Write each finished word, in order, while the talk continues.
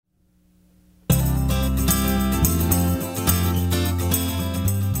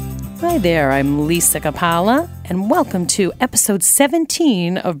Hi there, I'm Lisa Capalla, and welcome to episode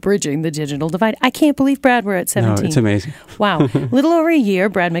 17 of Bridging the Digital Divide. I can't believe, Brad, we're at 17. No, it's amazing. Wow. A little over a year,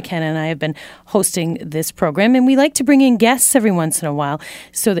 Brad McKenna and I have been hosting this program, and we like to bring in guests every once in a while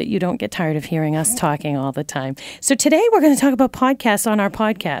so that you don't get tired of hearing us talking all the time. So today we're going to talk about podcasts on our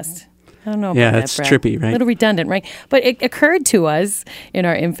podcast. I don't know about that, that's Brad. trippy, right? A little redundant, right? But it occurred to us in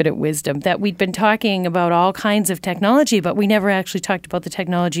our infinite wisdom that we'd been talking about all kinds of technology, but we never actually talked about the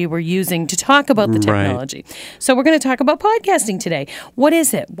technology we're using to talk about the technology. Right. So we're going to talk about podcasting today. What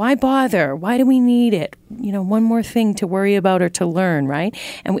is it? Why bother? Why do we need it? You know, one more thing to worry about or to learn, right?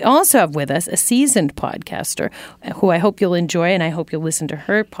 And we also have with us a seasoned podcaster who I hope you'll enjoy, and I hope you'll listen to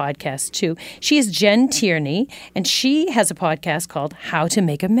her podcast too. She is Jen Tierney, and she has a podcast called How to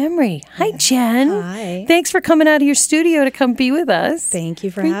Make a Memory. Hi, Jen. Hi. Thanks for coming out of your studio to come be with us. Thank you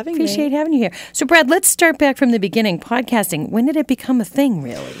for having me. Appreciate having you here. So, Brad, let's start back from the beginning. Podcasting, when did it become a thing,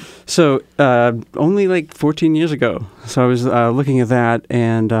 really? So, only like 14 years ago. So I was looking at that,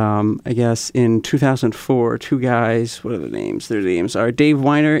 and I guess in 2004, two guys, what are their names? Their names are Dave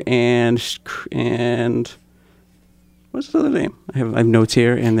Weiner and what's the other name? I have notes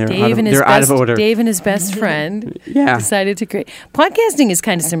here, and they're out of order. Dave and his best friend decided to create. Podcasting is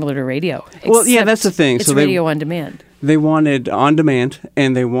kind of similar to radio. Well, yeah, that's the thing. It's so radio on demand. They wanted on demand,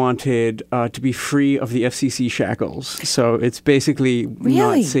 and they wanted to be free of the FCC shackles. So it's basically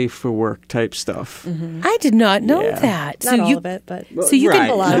not safe for work type stuff. Mm-hmm. I did not know that. Not all of it, but so you can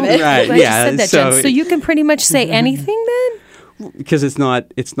a lot of it. Right, I just said that, Jen. So you can pretty much say anything then? Because it's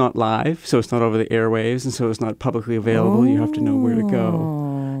not live, so it's not over the airwaves, and so it's not publicly available. You have to know where to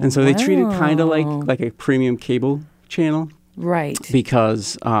go, and so they treat it kind of like a premium cable channel, right?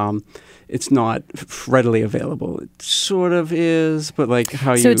 Because it's not readily available. It sort of is, but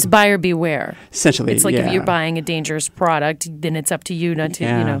so it's buyer beware. Essentially, it's like if you're buying a dangerous product, then it's up to you not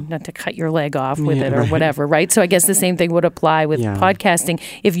to not to cut your leg off with it or whatever, right? So I guess the same thing would apply with podcasting.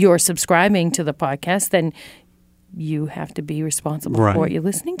 If you're subscribing to the podcast, then you have to be responsible for what you're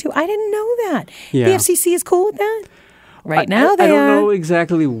listening to. I didn't know that. Yeah. The FCC is cool with that? Right now I don't know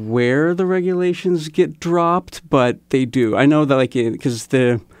exactly where the regulations get dropped, but they do. I know that because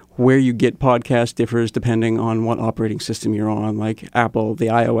where you get podcasts differs depending on what operating system you're on. Like Apple, the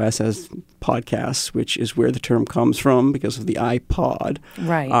iOS has podcasts, which is where the term comes from because of the iPod.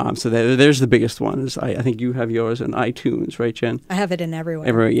 Right. So there's the biggest one. I think you have yours in iTunes, right, Jen? I have it in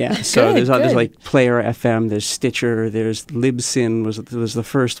everywhere. So there's like Player FM, there's Stitcher, there's Libsyn was the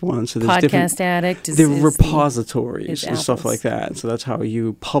first one. So there's Podcast Addict. They're repositories and stuff like that. So that's how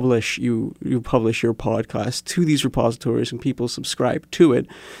you publish you publish your podcast to these repositories, and people subscribe to it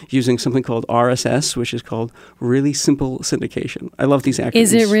using something called RSS, which is called Really Simple Syndication. I love these acronyms.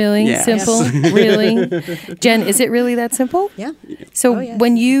 Is it really simple? Really? Jen, is it really that simple? Yeah. So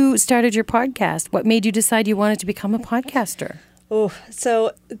when you started your podcast, what made you decide you wanted to become a podcaster? Oh,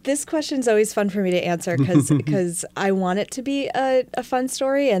 so this question's always fun for me to answer because I want it to be a fun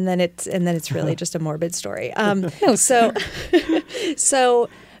story, and then it's really just a morbid story. So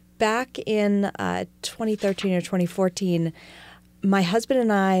back in 2013 or 2014, my husband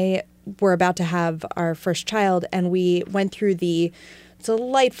and I were about to have our first child, and we went through the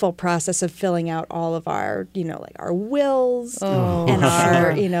delightful process of filling out all of our, our wills and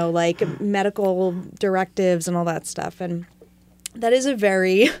our, medical directives and all that stuff. And that is a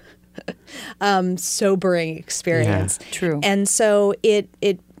very sobering experience. Yeah, true. And so it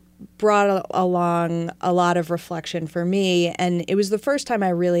brought along a lot of reflection for me. And it was the first time I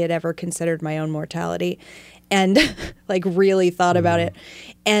really had ever considered my own mortality and really thought about it.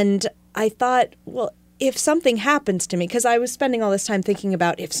 And I thought, well, if something happens to me, because I was spending all this time thinking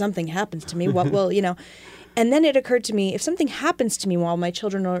about if something happens to me, what will, and then it occurred to me, if something happens to me while my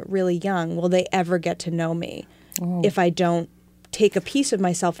children are really young, will they ever get to know me if I don't take a piece of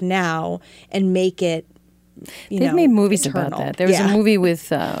myself now and make it They've made movies eternal. about that. There was a movie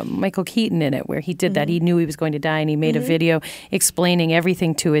with Michael Keaton in it where he did that. He knew he was going to die, and he made a video explaining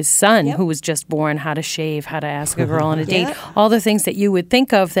everything to his son, who was just born, how to shave, how to ask a girl on a date, all the things that you would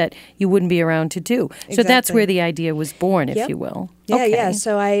think of that you wouldn't be around to do. Exactly. So that's where the idea was born, if you will. Yeah.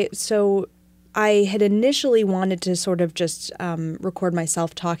 So I had initially wanted to sort of just record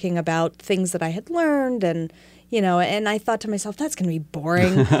myself talking about things that I had learned and I thought to myself, that's going to be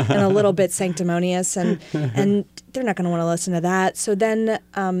boring and a little bit sanctimonious, and they're not going to want to listen to that. So then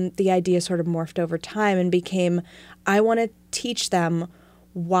the idea sort of morphed over time and became, I want to teach them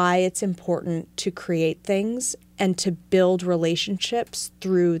why it's important to create things and to build relationships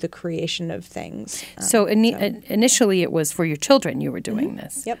through the creation of things. So initially it was for your children you were doing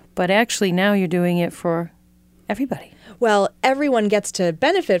this. Yep. But actually now you're doing it for everybody. Well, everyone gets to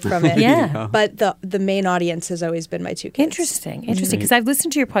benefit from it. Yeah. But the main audience has always been my 2 kids. Interesting. Because I've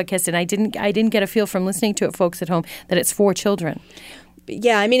listened to your podcast and I didn't get a feel from listening to it, folks at home, that it's for children.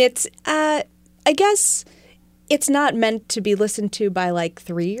 Yeah, I mean, it's, I guess it's not meant to be listened to by like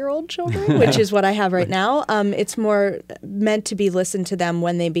 3-year-old children, which is what I have right now. It's more meant to be listened to them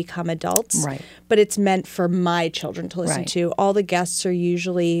when they become adults. Right. But it's meant for my children to listen to. All the guests are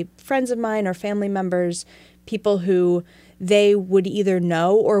usually friends of mine or family members, people who they would either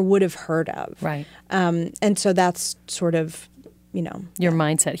know or would have heard of. Right. And so that's sort of, your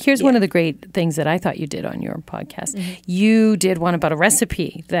mindset. Here's one of the great things that I thought you did on your podcast. You did one about a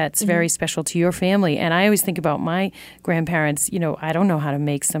recipe that's very special to your family. And I always think about my grandparents. I don't know how to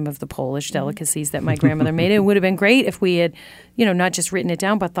make some of the Polish delicacies that my grandmother made. It would have been great if we had, not just written it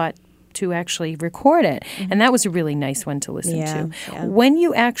down, but thought to actually record it. And that was a really nice one to listen to. Yeah. When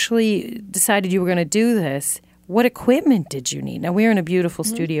you actually decided you were going to do this, what equipment did you need? Now, we're in a beautiful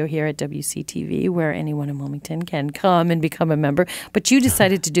studio here at WCTV where anyone in Wilmington can come and become a member, but you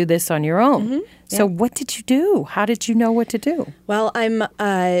decided to do this on your own. So what did you do? How did you know what to do? Well,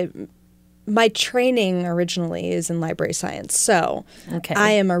 my training originally is in library science, so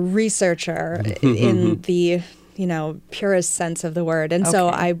I am a researcher in the purest sense of the word. And so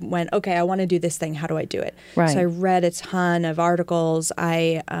I went, I want to do this thing. How do I do it? Right. So I read a ton of articles.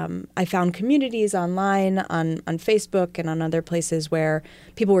 I found communities online on Facebook and on other places where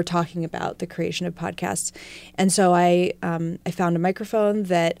people were talking about the creation of podcasts. And so I found a microphone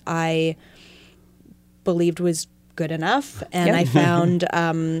that I believed was good enough. And I found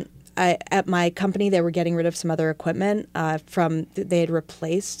at my company, they were getting rid of some other equipment they had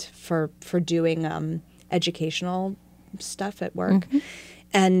replaced for doing educational stuff at work.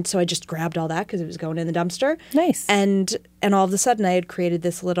 And so I just grabbed all that because it was going in the dumpster. Nice. And all of a sudden I had created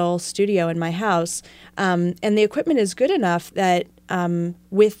this little studio in my house. And the equipment is good enough that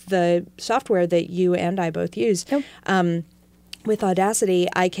with the software that you and I both use, with Audacity,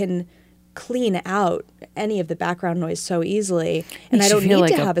 I can clean out any of the background noise so easily, and I don't need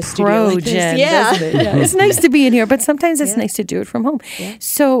to have a studio like this. Jen, doesn't it? Yeah. It's nice to be in here, but sometimes it's nice to do it from home. Yeah.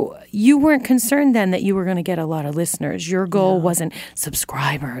 So you weren't concerned then that you were going to get a lot of listeners. Your goal wasn't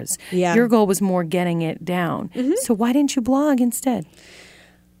subscribers. Yeah. Your goal was more getting it down. So why didn't you blog instead?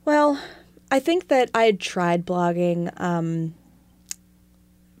 Well, I think that I had tried blogging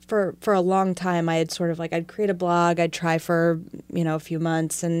for a long time. I had sort of I'd create a blog, I'd try for, a few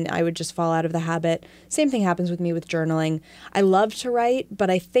months, and I would just fall out of the habit. Same thing happens with me with journaling. I love to write, but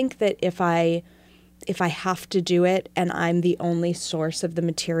I think that if I have to do it and I'm the only source of the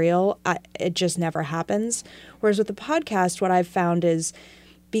material, it just never happens. Whereas with the podcast, what I've found is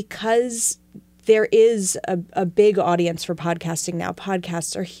because there is a big audience for podcasting now.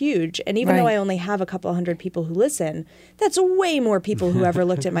 Podcasts are huge. And even though I only have a couple hundred people who listen, that's way more people who ever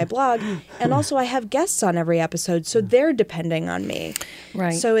looked at my blog. And also I have guests on every episode, so they're depending on me.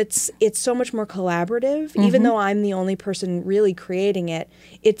 Right. So it's so much more collaborative. Even though I'm the only person really creating it,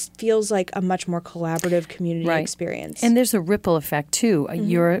 it feels like a much more collaborative community experience. And there's a ripple effect, too.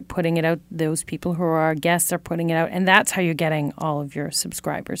 You're putting it out. Those people who are our guests are putting it out. And that's how you're getting all of your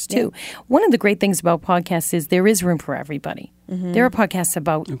subscribers, too. Yeah. One of the great things about podcasts is there is room for everybody. There are podcasts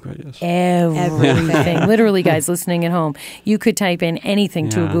about everything. Literally, guys listening at home, you could type in anything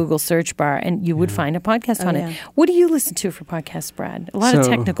to a Google search bar and you would find a podcast on it. What do you listen to for podcasts, Brad? A lot of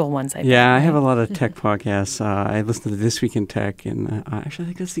technical ones, I think. Yeah, I have a lot of tech podcasts. I listen to This Week in Tech, and actually I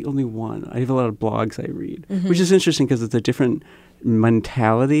think that's the only one. I have a lot of blogs I read, which is interesting because it's a different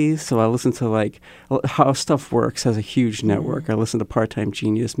mentality. So I listen to how stuff works as a huge network. I listen to Part-Time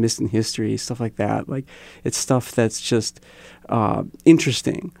Genius, Missing History, stuff like that. It's stuff that's just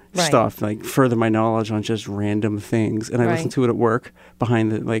interesting stuff, further my knowledge on just random things. And I listen to it at work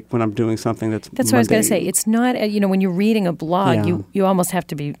behind when I'm doing something that's what I was going to say. It's not, when you're reading a blog, you almost have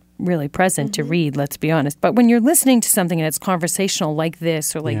to be really present to read, let's be honest. But when you're listening to something and it's conversational like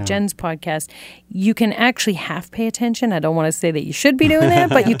this or like Jen's podcast, you can actually half pay attention. I don't want to say that you should be doing that,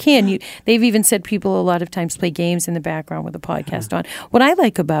 but you can. They've even said people a lot of times play games in the background with the podcast on. What I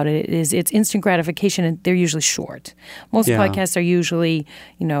like about it is it's instant gratification, and they're usually short. Most podcasts are usually,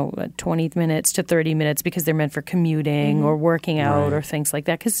 20 minutes to 30 minutes because they're meant for commuting or working out or things like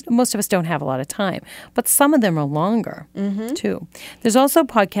that, because most of us don't have a lot of time. But some of them are longer, too. There's also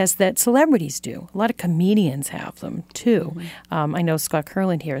podcasts that celebrities do. A lot of comedians have them, too. I know Scott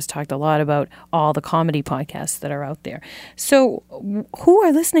Kurland here has talked a lot about all the comedy podcasts that are out there. So who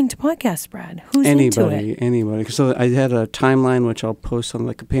are listening to podcasts, Brad? Who's into it? Anybody. So I had a timeline, which I'll post on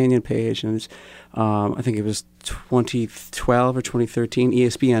the companion page, and it's, I think it was 2012 or 2013,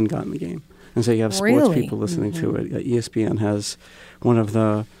 ESPN got in the game. and so you have sports Really? people listening to it. ESPN has one of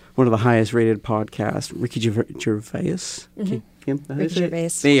the highest rated podcasts. Ricky Gervais. Ricky Gervais.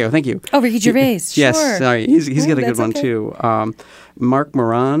 There you go. Thank you. Oh, Ricky Gervais. Yes, Sure. sorry. He's got a good that's one okay. too. Mark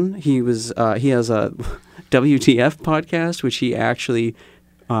Moran. He has a WTF podcast, which he actually.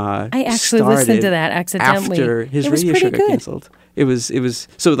 I actually listened to that accidentally. After his It was radio show pretty got good. canceled. It was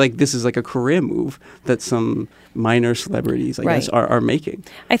so like this is like a career move that some minor celebrities, I guess, are making.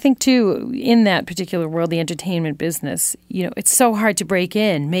 I think too, in that particular world, the entertainment business, it's so hard to break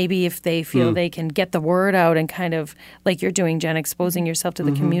in. Maybe if they feel they can get the word out and kind of like you're doing, Jen, exposing yourself to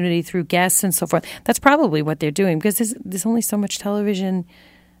the community through guests and so forth. That's probably what they're doing because there's only so much television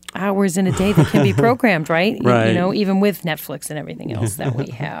hours in a day that can be programmed, right? Right. Even with Netflix and everything else that we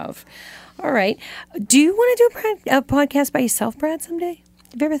have. All right. Do you want to do a podcast by yourself, Brad, someday?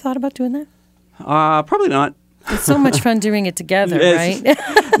 Have you ever thought about doing that? Probably not. It's so much fun doing it together, right?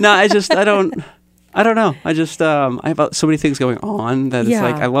 No, I don't know. I just I have so many things going on that it's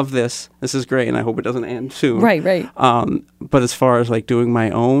like I love this. This is great, and I hope it doesn't end soon. Right. But as far as like doing my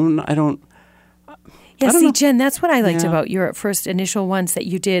own, I don't. Yeah, I don't see, know. Jen, that's what I liked about your first initial ones that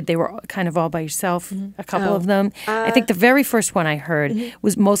you did. They were kind of all by yourself, a couple of them. I think the very first one I heard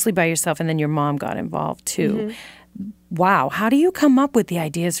was mostly by yourself, and then your mom got involved too. Wow. How do you come up with the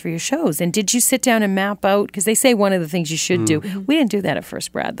ideas for your shows? And did you sit down and map out? Because they say one of the things you should do. We didn't do that at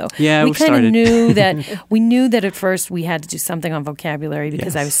first, Brad, though. Yeah, we kind of started. knew that at first we had to do something on vocabulary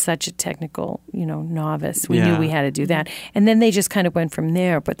because I was such a technical, novice. We knew we had to do that. And then they just kind of went from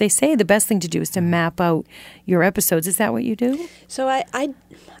there. But they say the best thing to do is to map out your episodes. Is that what you do? So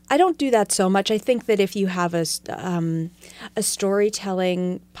I don't do that so much. I think that if you have a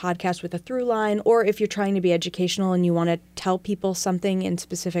storytelling podcast with a through line, or if you're trying to be educational and you want to tell people something in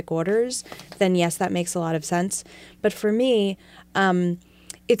specific orders, then yes, that makes a lot of sense. But for me,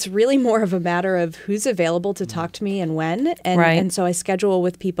 it's really more of a matter of who's available to talk to me and when. And so I schedule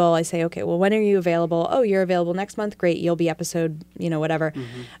with people. I say, okay, well, when are you available? Oh, you're available next month. Great. You'll be episode, whatever.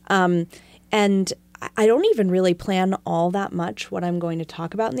 And I don't even really plan all that much what I'm going to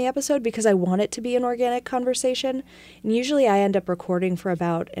talk about in the episode because I want it to be an organic conversation. And usually I end up recording for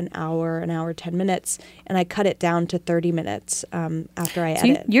about an hour, 10 minutes, and I cut it down to 30 minutes after I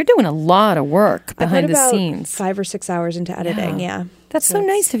edit. You're doing a lot of work behind the scenes. 5 or 6 hours into editing, yeah. That's so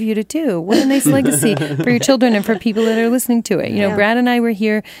nice of you to do. What a nice legacy for your children and for people that are listening to it. Brad and I were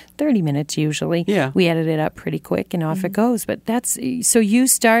here 30 minutes usually. Yeah. We edit it up pretty quick and off it goes. But so you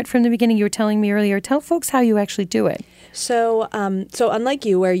start from the beginning. You were telling me earlier. Tell folks how you actually do it. So unlike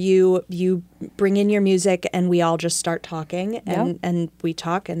you, where you bring in your music and we all just start talking and we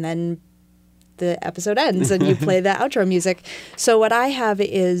talk and then the episode ends and you play the outro music. So what I have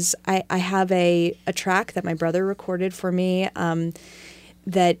is I have a track that my brother recorded for me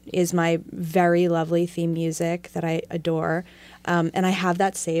that is my very lovely theme music that I adore. And I have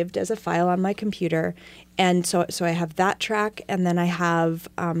that saved as a file on my computer. And so I have that track, and then I have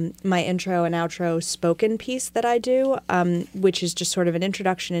my intro and outro spoken piece that I do, which is just sort of an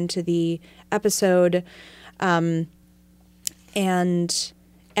introduction into the episode.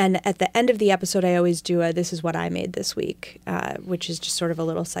 And at the end of the episode, I always do a "This is what I made this week," which is just sort of a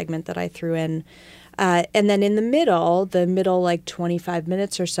little segment that I threw in. And then in the middle like 25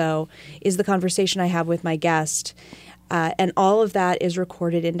 minutes or so, is the conversation I have with my guest. And all of that is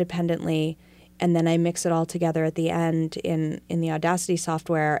recorded independently. And then I mix it all together at the end in the Audacity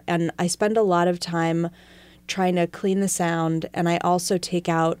software. And I spend a lot of time trying to clean the sound. And I also take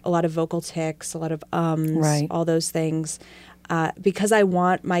out a lot of vocal tics, a lot of all those things. Because I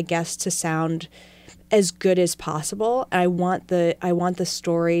want my guests to sound as good as possible. I want the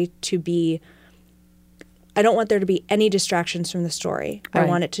story to be. I don't want there to be any distractions from the story. Right. I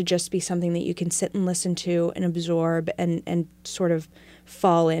want it to just be something that you can sit and listen to and absorb and sort of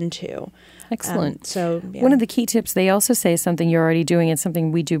fall into. Excellent. Yeah. One of the key tips they also say is something you're already doing and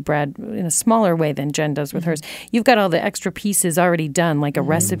something we do, Brad, in a smaller way than Jen does with hers. You've got all the extra pieces already done, like a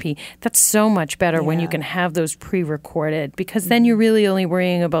recipe. That's so much better when you can have those pre-recorded because then you're really only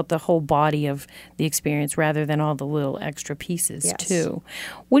worrying about the whole body of the experience rather than all the little extra pieces too.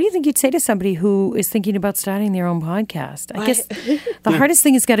 What do you think you'd say to somebody who is thinking about starting their own podcast? I guess the hardest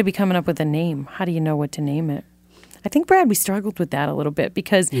thing has got to be coming up with a name. How do you know what to name it? I think, Brad, we struggled with that a little bit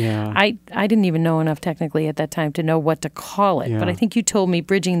because I didn't even know enough technically at that time to know what to call it. Yeah. But I think you told me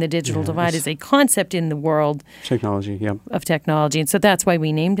bridging the digital divide is a concept in the world of technology. And so that's why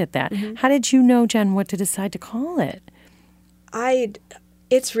we named it that. How did you know, Jen, what to decide to call it?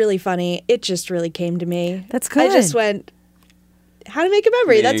 It's really funny. It just really came to me. That's good. I just went, how to make a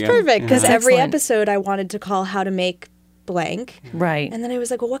memory. That's perfect. Because every episode I wanted to call how to make blank. Right. And then I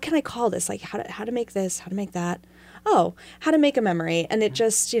was like, well, what can I call this? Like how to make this, how to make that. Oh, how to make a memory. And it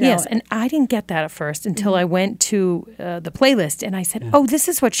just, Yes, and I didn't get that at first until I went to the playlist and I said, oh, this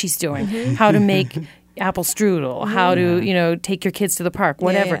is what she's doing. How to make apple strudel, how to, take your kids to the park,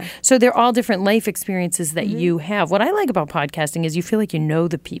 whatever. Yeah. So they're all different life experiences that you have. What I like about podcasting is you feel like you know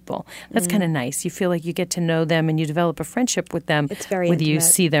the people. That's kind of nice. You feel like you get to know them and you develop a friendship with them, It's very whether you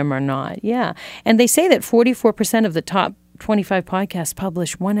intimate. see them or not. Yeah. And they say that 44% of the top 25 podcasts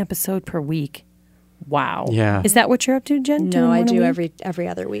publish one episode per week. Wow. Yeah. Is that what you're up to, Jen? Doing No, I one a do week? every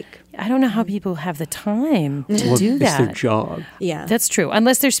other week. I don't know how people have the time to Well, do it's their that. job. Yeah. That's true.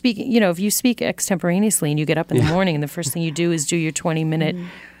 Unless they're speaking, if you speak extemporaneously and you get up in the morning and the first thing you do is do your 20-minute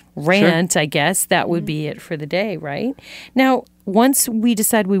rant, I guess, that would be it for the day, right? Now, once we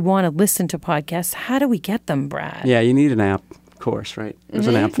decide we want to listen to podcasts, how do we get them, Brad? Yeah, you need an app, of course, right? There's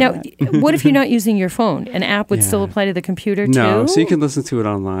an app for Now, that. what if you're not using your phone? An app would still Yeah. apply to the computer, too? No, so you can listen to it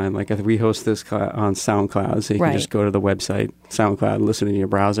online. Like we host this on SoundCloud, so you Right. can just go to the website, SoundCloud, listen in your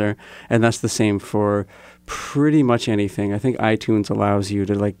browser, and that's the same for pretty much anything. I think iTunes allows you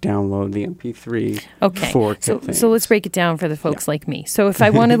to download the MP3 Okay. for So things. let's break it down for the folks like me. So if I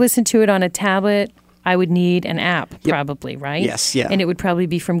want to listen to it on a tablet, I would need an app, probably, right? Yes, yeah. And it would probably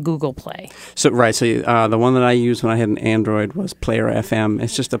be from Google Play. So the one that I used when I had an Android was Player FM.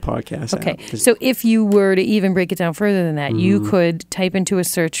 It's just a podcast Okay. app. So if you were to even break it down further than that, you could type into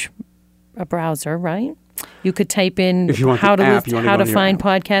a browser, right? You could type in If you want how the to app, list, you wanna how go to to your find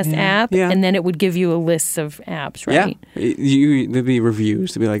app. podcast app, Yeah. and then it would give you a list of apps, right? Yeah, there'd be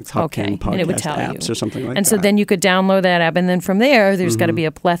reviews. There'd be like top 10 podcast and it would tell apps you. or something like that. And so then you could download that app, and then from there, there's got to be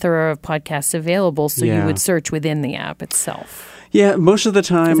a plethora of podcasts available, so you Yeah. would search within the app itself. Yeah, most of the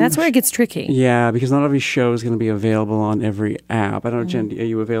time. 'Cause that's where it gets tricky. Yeah, because not every show is going to be available on every app. I don't know, Jen, are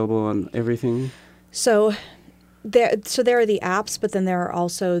you available on everything? So there are the apps, but then there are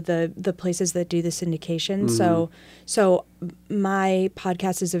also the places that do the syndication. So my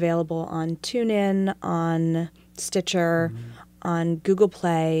podcast is available on TuneIn, on Stitcher, on Google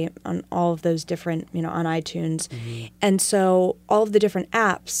Play, on all of those different, on iTunes. And so all of the different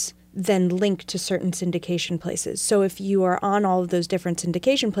apps then link to certain syndication places. So if you are on all of those different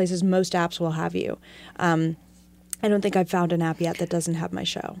syndication places, most apps will have you. I don't think I've found an app yet that doesn't have my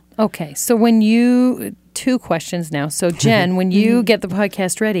show. Okay, so two questions now. So Jen, when you get the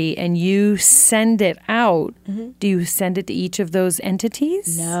podcast ready and you send it out, do you send it to each of those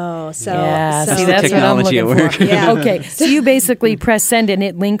entities? No, so Yeah, so see, the that's what I'm technology looking at for. work. Yeah. Okay, so you basically press send and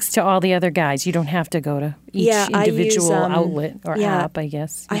it links to all the other guys. You don't have to go to each I individual use, outlet or yeah. app, I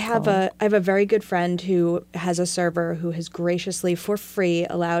guess. I have a very good friend who has a server who has graciously, for free,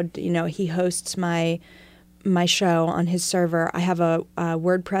 allowed, he hosts my show on his server. I have a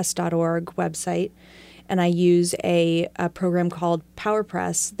WordPress.org website, and I use a program called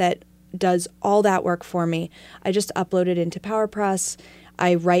PowerPress that does all that work for me. I just upload it into PowerPress.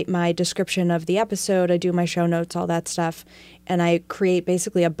 I write my description of the episode. I do my show notes, all that stuff. And I create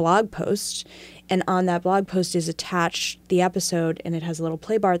basically a blog post. And on that blog post is attached the episode, and it has a little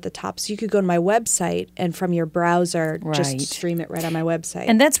play bar at the top. So you could go to my website and from your browser Right. just stream it right on my website.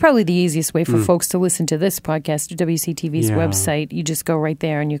 And that's probably the easiest way for folks to listen to this podcast, WCTV's Yeah. website. You just go right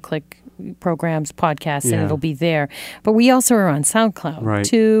there and you click programs, podcasts, and Yeah. it'll be there. But we also are on SoundCloud, Right.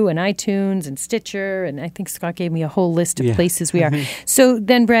 too, and iTunes and Stitcher, and I think Scott gave me a whole list of Yeah. places we are. So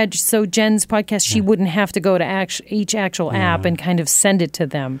then, Brad, Jen's podcast, she wouldn't have to go to each actual app and kind of send it to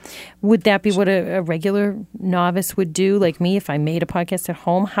them. Would that be what a regular novice would do, like me, if I made a podcast at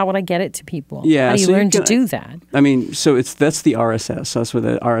home? How would I get it to people? Yeah, How do you so you learn to can- do that? I mean, so that's the RSS. That's where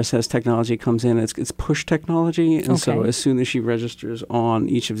the RSS technology comes in. It's push technology, and so Okay. as soon as she registers on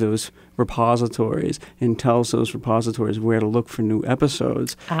each of those repositories and tells those repositories where to look for new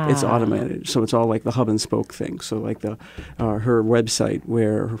episodes, it's automated. So it's all like the hub and spoke thing. So like her website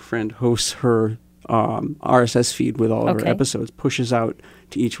where her friend hosts her RSS feed with all of her Okay. episodes pushes out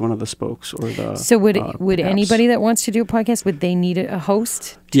to each one of the spokes or the. So would apps. anybody that wants to do a podcast, would they need a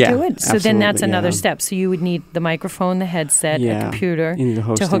host to Yeah, do it? So then that's absolutely, another yeah. step. So you would need the microphone, the headset, a Yeah, computer you need the to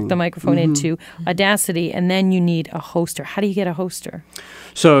hook hosting. the microphone into Audacity, and then you need a hoster. How do you get a hoster?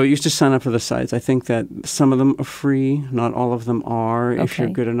 So you just sign up for the sites. I think that some of them are free, not all of them are. If you're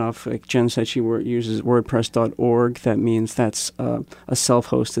Okay. good enough, like Jen said, she uses WordPress.org. That means that's a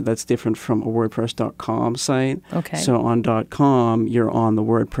self-hosted. That's different from a WordPress.com site. Okay. So on .com, you're on the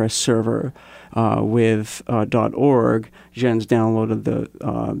the WordPress server with .org. Jen's downloaded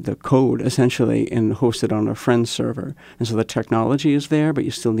the code essentially and hosted on a friend's server. And so the technology is there, but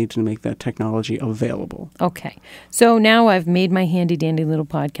you still need to make that technology available. Okay. So now I've made my handy dandy little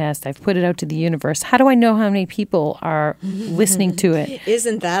podcast. I've put it out to the universe. How do I know how many people are listening to it?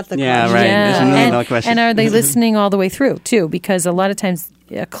 Isn't that the question? Yeah, right. Yeah. It's a million-dollar question. And are they listening all the way through too? Because a lot of times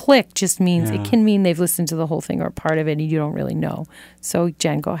a click just means it can mean they've listened to the whole thing or part of it, and you don't really know. So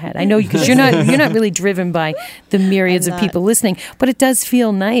Jen, go ahead. I know because you're not really driven by the myriads of people listening, but it does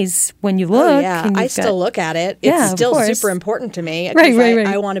feel nice when you look. Oh, yeah, I still look at it. It's still super important to me. Right.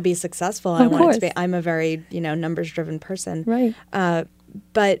 I want to be successful. Of course. I'm a very numbers driven person. Right.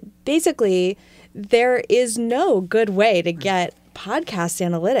 But basically, there is no good way to get podcast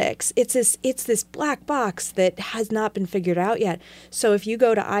analytics. It's this black box that has not been figured out yet. So if you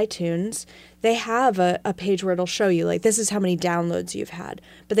go to iTunes, they have a page where it'll show you, like, this is how many downloads you've had.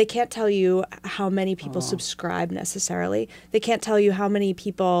 But they can't tell you how many people subscribe necessarily. They can't tell you how many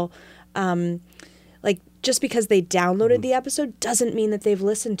people, just because they downloaded the episode doesn't mean that they've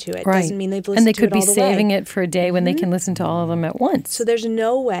listened to it. Right. Doesn't mean they've listened to it all the way. And they could be saving it for a day when they can listen to all of them at once. So there's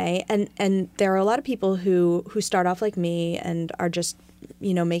no way, and there are a lot of people who start off like me and are just,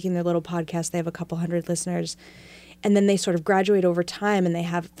 making their little podcast. They have a couple hundred listeners, and then they sort of graduate over time and they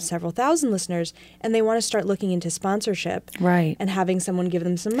have several thousand listeners, and they want to start looking into sponsorship. Right. And having someone give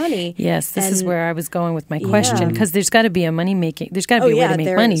them some money. Yes, this is where I was going with my question, because there's got to be a way to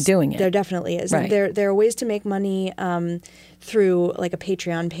make money doing it. There definitely is. Right. There are ways to make money through like a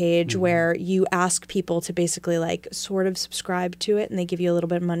Patreon page where you ask people to basically like sort of subscribe to it, and they give you a little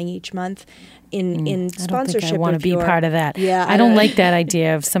bit of money each month in sponsorship. I don't think I want to be part of that. Yeah, I don't like that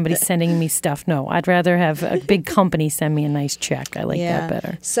idea of somebody sending me stuff. No, I'd rather have a big company send me a nice check. I like that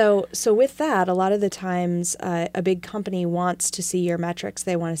better. So with that, a lot of the times a big company wants to see your metrics.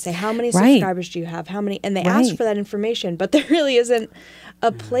 They want to say, how many subscribers do you have? How many? And they ask for that information, but there really isn't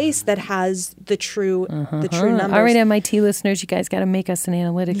a place that has the true numbers. All right, MIT listeners, you guys got to make us an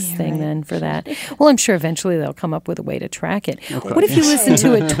analytics thing then for that. Well, I'm sure eventually they'll come up with a way to track it. Okay. What if you listen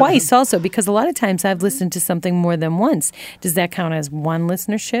to it twice also? Because a lot of times I've listened to something more than once. Does that count as one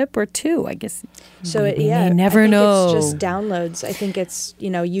listenership or two? I guess. So never know. It's just downloads. I think it's, you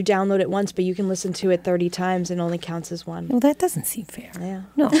download it once, but you can listen to it 30 times and it only counts as one. Well, that doesn't seem fair. Yeah.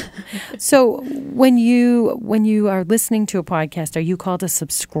 No. So when you are listening to a podcast, are you called a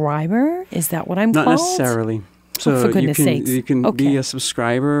subscriber? Is that what I'm called? Not necessarily. So for goodness sakes. You can be a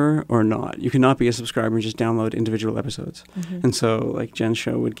subscriber or not. You cannot be a subscriber and just download individual episodes. And so like Jen's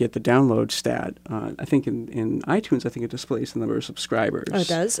show would get the download stat. I think in iTunes, I think it displays the number of subscribers. Oh, it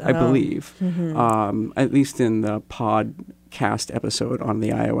does? I believe. At least in the podcast episode on the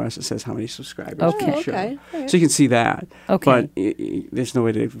iOS, it says how many subscribers. Okay. Right. So you can see that. Okay. But there's no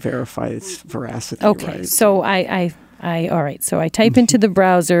way to verify its veracity. Okay. Right? So all right. So I type into the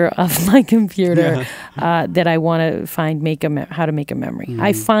browser of my computer that I want to find how to make a memory.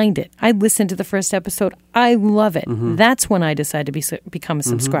 I find it. I listen to the first episode. I love it. That's when I decide to become a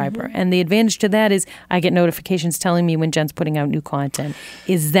subscriber. And the advantage to that is I get notifications telling me when Jen's putting out new content.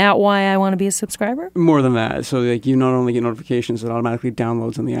 Is that why I want to be a subscriber? More than that. So like you not only get notifications, it automatically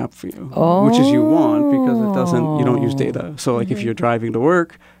downloads in the app for you, which is you want because you don't use data. So like if you're driving to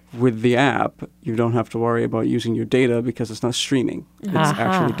work, with the app, you don't have to worry about using your data because it's not streaming. It's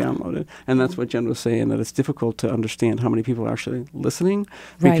actually downloaded. And that's what Jen was saying, that it's difficult to understand how many people are actually listening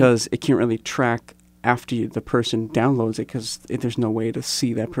because it can't really track after the person downloads it because there's no way to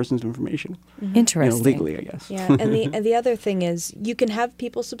see that person's information. Interesting. Legally, I guess. Yeah, and the other thing is you can have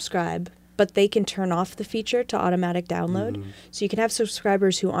people subscribe, but they can turn off the feature to automatic download. So you can have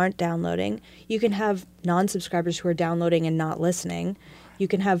subscribers who aren't downloading. You can have non-subscribers who are downloading and not listening. You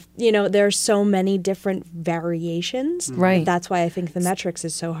can have, there are so many different variations. Right. That's why I think the metrics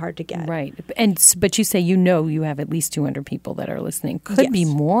is so hard to get. Right. But you say you have at least 200 people that are listening. Could be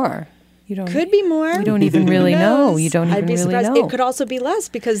more. Could be more. You don't even really know. You don't even really know. It could also be less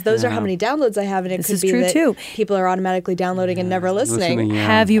because those are how many downloads I have, and it could be that too. people are automatically downloading and never listening.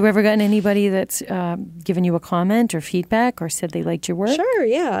 Have you ever gotten anybody that's given you a comment or feedback or said they liked your work? Sure,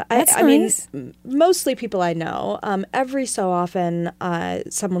 yeah. That's nice. I mean, mostly people I know. Every so often,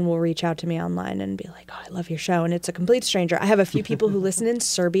 someone will reach out to me online and be like, "Oh, I love your show," and it's a complete stranger. I have a few people who listen in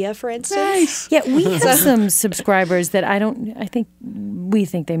Serbia, for instance. Nice. Yeah, we have some subscribers that we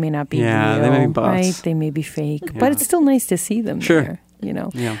think they may not be real, they may be bots. Right? They may be fake, but it's still nice to see them there.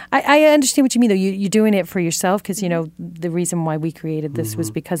 Yeah. I understand what you mean, though. You're doing it for yourself because, the reason why we created this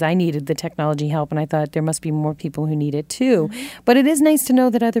was because I needed the technology help, and I thought there must be more people who need it, too. But it is nice to know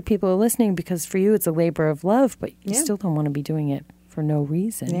that other people are listening because for you it's a labor of love, but you still don't want to be doing it for no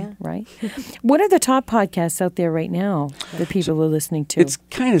reason, Yeah. right? What are the top podcasts out there right now that people are listening to? It's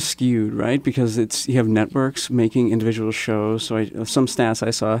kind of skewed, right? Because you have networks making individual shows. So some stats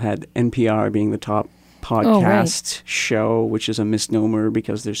I saw had NPR being the top podcast show, which is a misnomer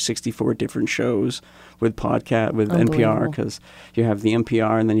because there's 64 different shows with NPR, because you have the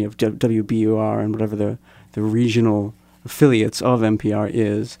NPR and then you have WBUR and whatever the regional affiliates of NPR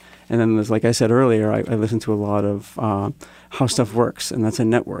is. And then there's, like I said earlier, I listen to a lot of How Stuff Works, and that's a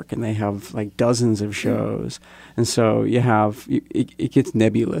network, and they have like dozens of shows. And so it gets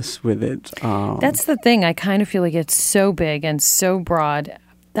nebulous with it. That's the thing. I kind of feel like it's so big and so broad.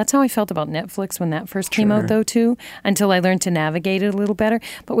 That's how I felt about Netflix when that first came out, though, too, until I learned to navigate it a little better.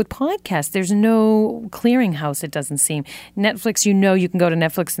 But with podcasts, there's no clearinghouse, it doesn't seem. Netflix, you can go to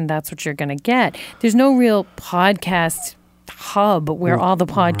Netflix and that's what you're going to get. There's no real podcast hub where all the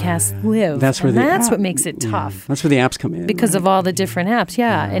podcasts live. That's what makes it tough. That's where the apps come in. Because of all the different apps,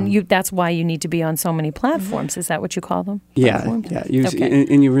 and that's why you need to be on so many platforms. Is that what you call them? Yeah.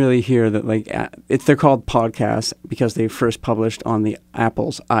 And you really hear that they're called podcasts because they first published on the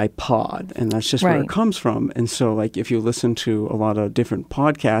Apple's iPod, and that's just where it comes from. And so if you listen to a lot of different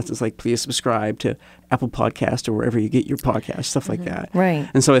podcasts, it's like, please subscribe to Apple Podcast or wherever you get your podcast, stuff like that. Right.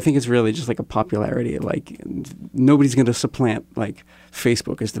 And so I think it's really just like a popularity. Nobody's going to supplant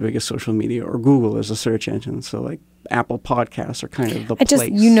Facebook as the biggest social media or Google as a search engine. So Apple Podcasts are kind of the place.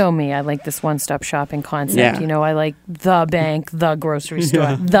 You know me, I like this one-stop shopping concept. Yeah. I like the bank, the grocery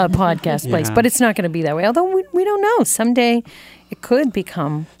store, the podcast place. But it's not going to be that way. Although we don't know. Someday it could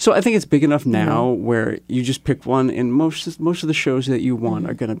become. So I think it's big enough now where you just pick one, and most of the shows that you want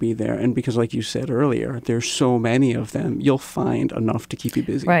are going to be there. And because, like you said earlier, there's so many of them, you'll find enough to keep you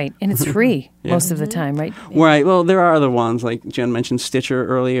busy. Right, and it's free most of the time, right? Right. Well, there are other ones, like Jen mentioned Stitcher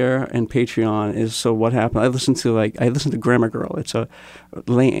earlier, and Patreon is So What Happened. I listen to Grammar Girl. It's a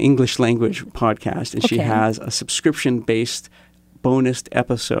English language podcast, and she has a subscription-based bonus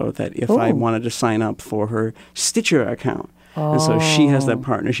episode that if I wanted to sign up for her Stitcher account. And so she has that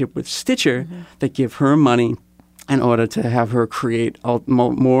partnership with Stitcher that give her money in order to have her create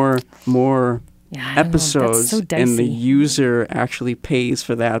more episodes, and the user actually pays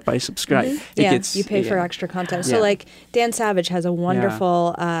for that by subscribing. You pay for extra content. So Dan Savage has a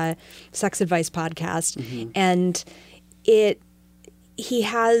wonderful sex advice podcast, and he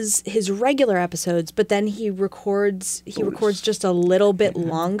has his regular episodes, but then he records just a little bit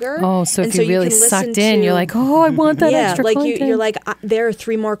longer. Oh, so if you're really sucked in, you're like, oh, I want that extra content. You're like, there are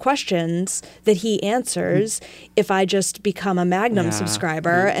 3 more questions that he answers if I just become a Magnum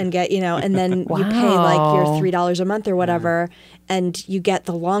subscriber and get, and then you pay your $3 a month or whatever, and you get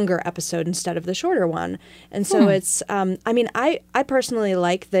the longer episode instead of the shorter one. And so it's, I personally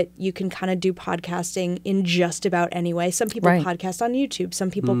like that you can kind of do podcasting in just about any way. Some people podcast on YouTube.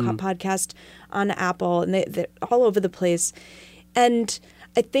 Some people podcast on Apple, and they're all over the place. And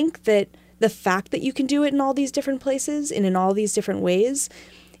I think that the fact that you can do it in all these different places and in all these different ways,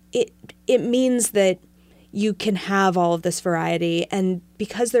 it means that you can have all of this variety. And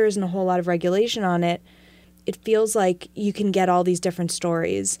because there isn't a whole lot of regulation on it, it feels like you can get all these different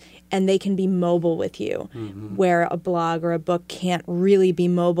stories and they can be mobile with you, where a blog or a book can't really be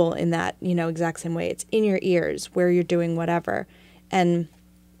mobile in that, exact same way. It's in your ears where you're doing whatever. And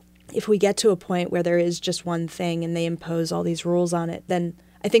if we get to a point where there is just one thing and they impose all these rules on it, then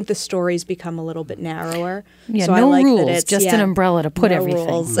I think the stories become a little bit narrower. Yeah, so no I like rules, that it's just an umbrella to put everything.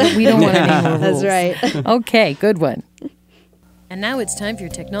 Rules. We don't want any more rules. That's right. Okay, good one. And now it's time for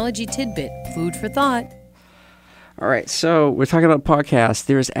your technology tidbit, food for thought. All right, so we're talking about podcasts.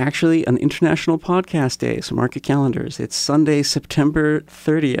 There's actually an International Podcast Day, so mark your calendars. It's Sunday, September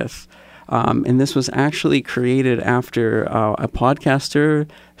 30th. And this was actually created after a podcaster,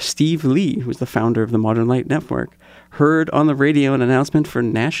 Steve Lee, who's the founder of the Modern Light Network, heard on the radio an announcement for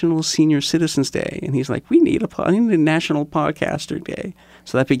National Senior Citizens Day. And he's like, we need a National Podcaster Day.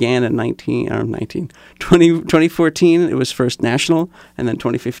 So that began in 2014. It was first national, and then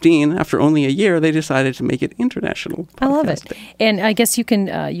 2015, after only a year, they decided to make it international. I love it. Day. And I guess you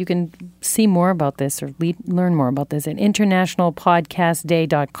can see more about this or learn more about this at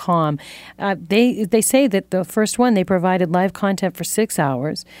internationalpodcastday.com. They say that the first one, they provided live content for 6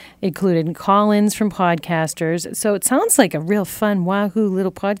 hours, included call-ins from podcasters. So it sounds like a real fun, wahoo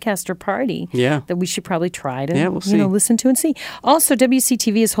little podcaster party that we should probably try to listen to and see. Also, WCTV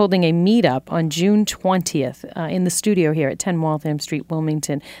is holding a meetup on June 20th in the studio here at 10 Waltham Street,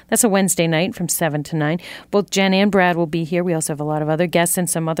 Wilmington. That's a Wednesday night from 7 to 9. Both Jen and Brad will be here. We also have a lot of other guests and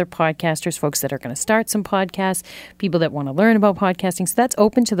some other podcasts podcasters, folks that are going to start some podcasts, people that want to learn about podcasting. So that's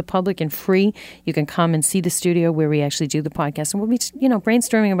open to the public and free. You can come and see the studio where we actually do the podcast. And we'll be,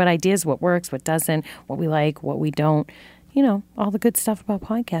 brainstorming about ideas, what works, what doesn't, what we like, what we don't, all the good stuff about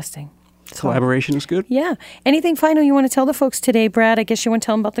podcasting. Collaboration is good. Yeah. Anything final you want to tell the folks today, Brad? I guess you want to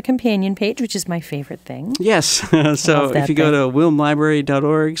tell them about the companion page, which is my favorite thing. Yes. So if you go to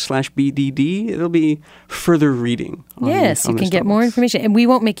wilmlibrary.org/BDD, it'll be further reading. Yes, you can get more information. And we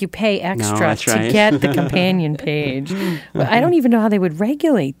won't make you pay extra to get the companion page. Well, I don't even know how they would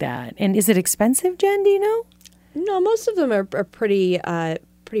regulate that. And is it expensive, Jen? Do you know? No, most of them are pretty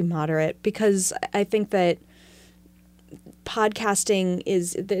moderate, because I think that podcasting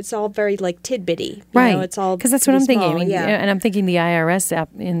it's all very like tidbitty, right? It's all because that's what I'm thinking. Small, yeah. And I'm thinking the IRS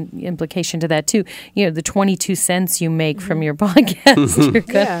implication to that too. The 22 cents you make from your podcast, you're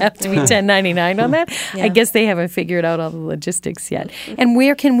going to have to be 1099 on that. Yeah. I guess they haven't figured out all the logistics yet. And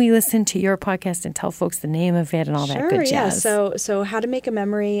where can we listen to your podcast and tell folks the name of it and all that good jazz? Yeah. So How to Make a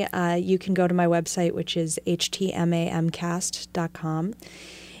Memory. You can go to my website, which is htmamcast.com,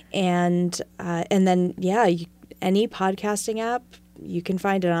 and then any podcasting app you can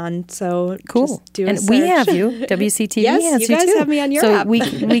find it on. So cool. Just do a and search. we have you. WCTV yes, has you guys too. have me on your so app. we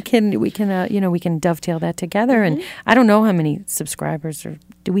can dovetail that together. And I don't know how many subscribers, or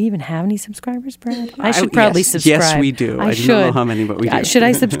do we even have any subscribers, Brad? I should probably subscribe. Yes, we do. I do not know how many, but we do. Should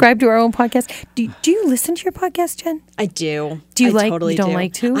I subscribe to our own podcast? Do you listen to your podcast, Jen? I do. Do you I like? Totally you don't do.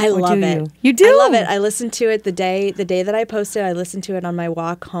 like to? I love it. You do? I love it. I listen to it the day that I post it. I listen to it on my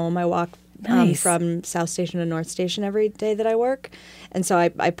walk home. I walk from South Station to North Station every day that I work. And so I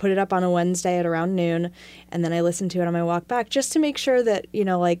put it up on a Wednesday at around noon, and then I listen to it on my walk back, just to make sure that,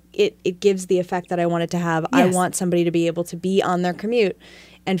 it gives the effect that I want it to have. Yes. I want somebody to be able to be on their commute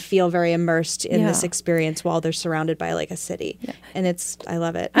and feel very immersed in this experience while they're surrounded by like a city. Yeah. And I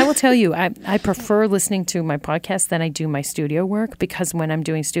love it. I will tell you, I prefer listening to my podcast than I do my studio work, because when I'm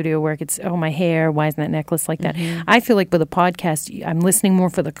doing studio work, it's, my hair, why isn't that necklace like that? Mm-hmm. I feel like with a podcast, I'm listening more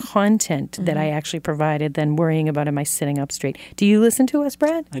for the content that I actually provided than worrying about, am I sitting up straight? Do you listen to us,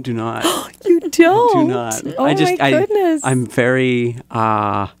 Brad? I do not. You don't? I do not. Oh, my goodness. I'm very...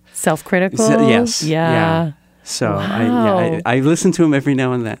 self-critical? Yes. Yeah. So I listen to them every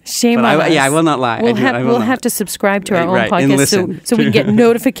now and then. Shame on us. Yeah, I will not lie. We'll have to subscribe to our own podcast so we can get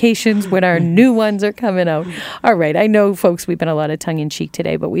notifications when our new ones are coming out. All right. I know, folks, we've been a lot of tongue-in-cheek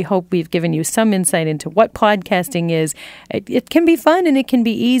today, but we hope we've given you some insight into what podcasting is. It can be fun and it can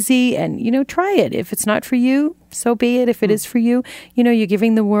be easy, and, try it. If it's not for you, so be it. If it is for you, you're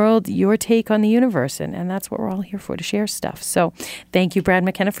giving the world your take on the universe, and that's what we're all here for, to share stuff. So thank you, Brad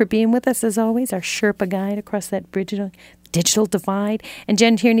McKenna, for being with us, as always, our Sherpa guide across that digital divide. And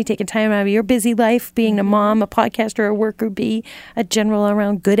Jen Tierney, taking time out of your busy life, being a mom, a podcaster, a worker bee, a general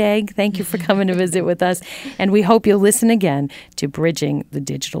around good egg. Thank you for coming to visit with us. And we hope you'll listen again to Bridging the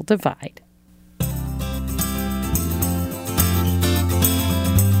Digital Divide.